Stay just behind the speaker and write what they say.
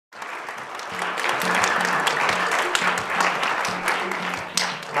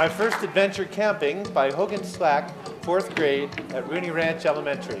My first adventure camping by Hogan Slack, 4th grade at Rooney Ranch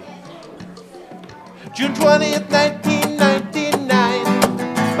Elementary. June 20th, 1999,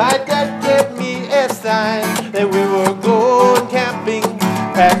 my dad gave me a sign that we were going camping.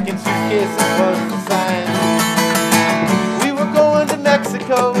 Packing suitcases was the sign. We were going to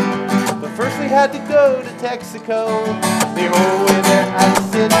Mexico, but first we had to go to Texaco. The whole way there I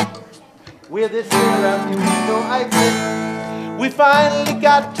sit with this hair out the window I sit. We finally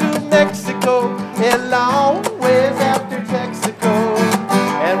got to Mexico, a long ways after Texaco,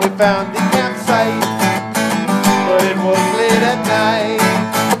 and we found the campsite, but it was late at night.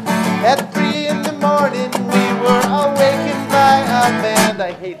 At 3 in the morning, we were awakened by a band.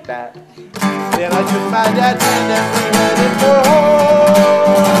 I hate that. Then I took my dad's hand and we headed for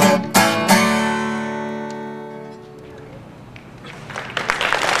home.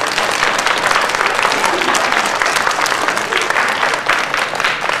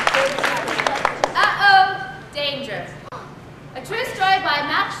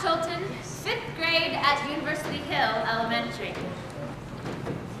 Elementary.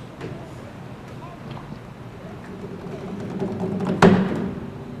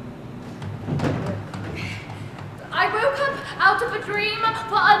 I woke up out of a dream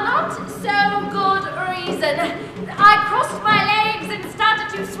for a not so good reason. I crossed my legs and started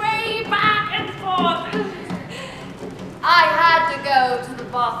to sway back and forth. I had to go to the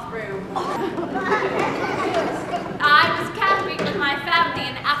bathroom. I was camping with my family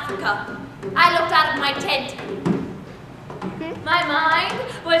in Africa. I looked out of my tent. My mind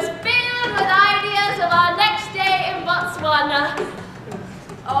was filled with ideas of our next day in Botswana.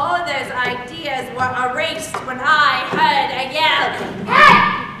 All those ideas were erased when I heard a yell. Hey!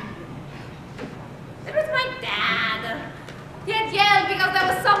 It was my dad. He had yelled because there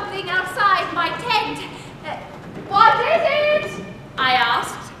was something outside my tent. What is it? I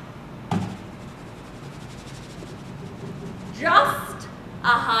asked. Just a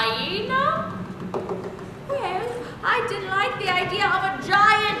hyena? Well, I didn't like the idea of a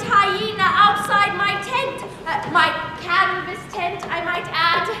giant hyena outside my tent. My canvas tent, I might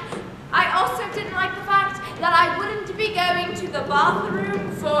add. I also didn't like the fact that I wouldn't be going to the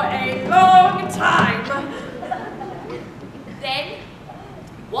bathroom for a long time. Then,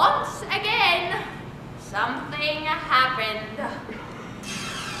 once again, something happened.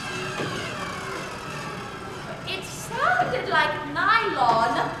 It sounded like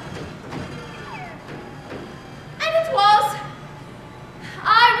nylon. And it was.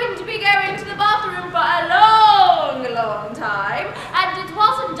 I wouldn't be going to the bathroom for a long, long time. And it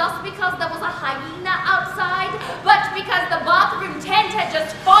wasn't just because there was a hyena outside, but because the bathroom tent had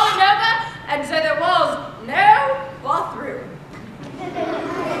just fallen over, and so there was no bathroom.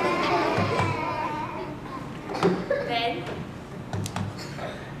 Then,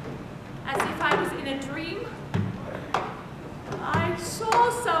 as if I was in a dream, I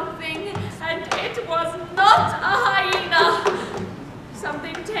saw something, and it was not a hyena.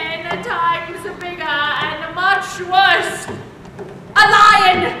 Something 10 times bigger and much worse. A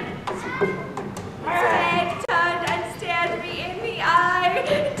lion! His head turned and stared me in the eye.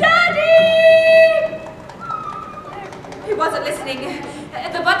 Daddy! He wasn't listening.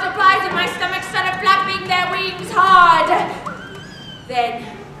 The butterflies in my stomach started flapping their wings hard. Then,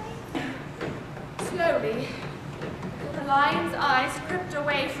 slowly, the lion's eyes crept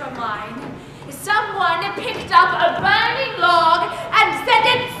away from mine. Someone picked up a burning log and sent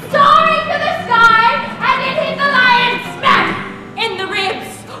it soaring to the sky, and it hit the lion smack in the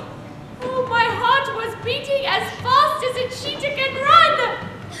ribs. Oh, my heart was beating as fast as a cheetah can run.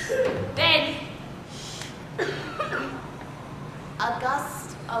 Then, a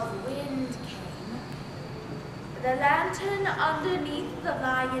gust of wind came. The lantern underneath the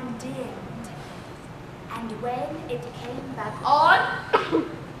lion dimmed, and when it came back on,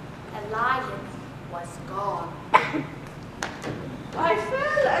 the lion was gone. I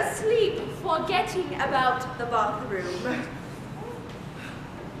fell asleep, forgetting about the bathroom.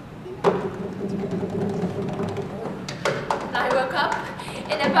 I woke up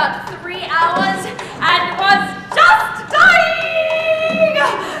in about 3 hours and was just dying!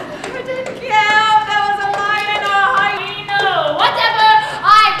 I didn't care if there was a lion or a hyena, whatever,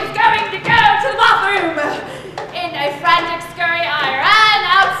 I was going to go to the bathroom. In a frantic scurry, I ran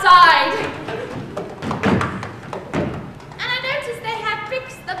outside. And I noticed they had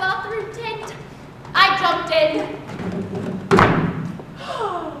fixed the bathroom tent. I jumped in.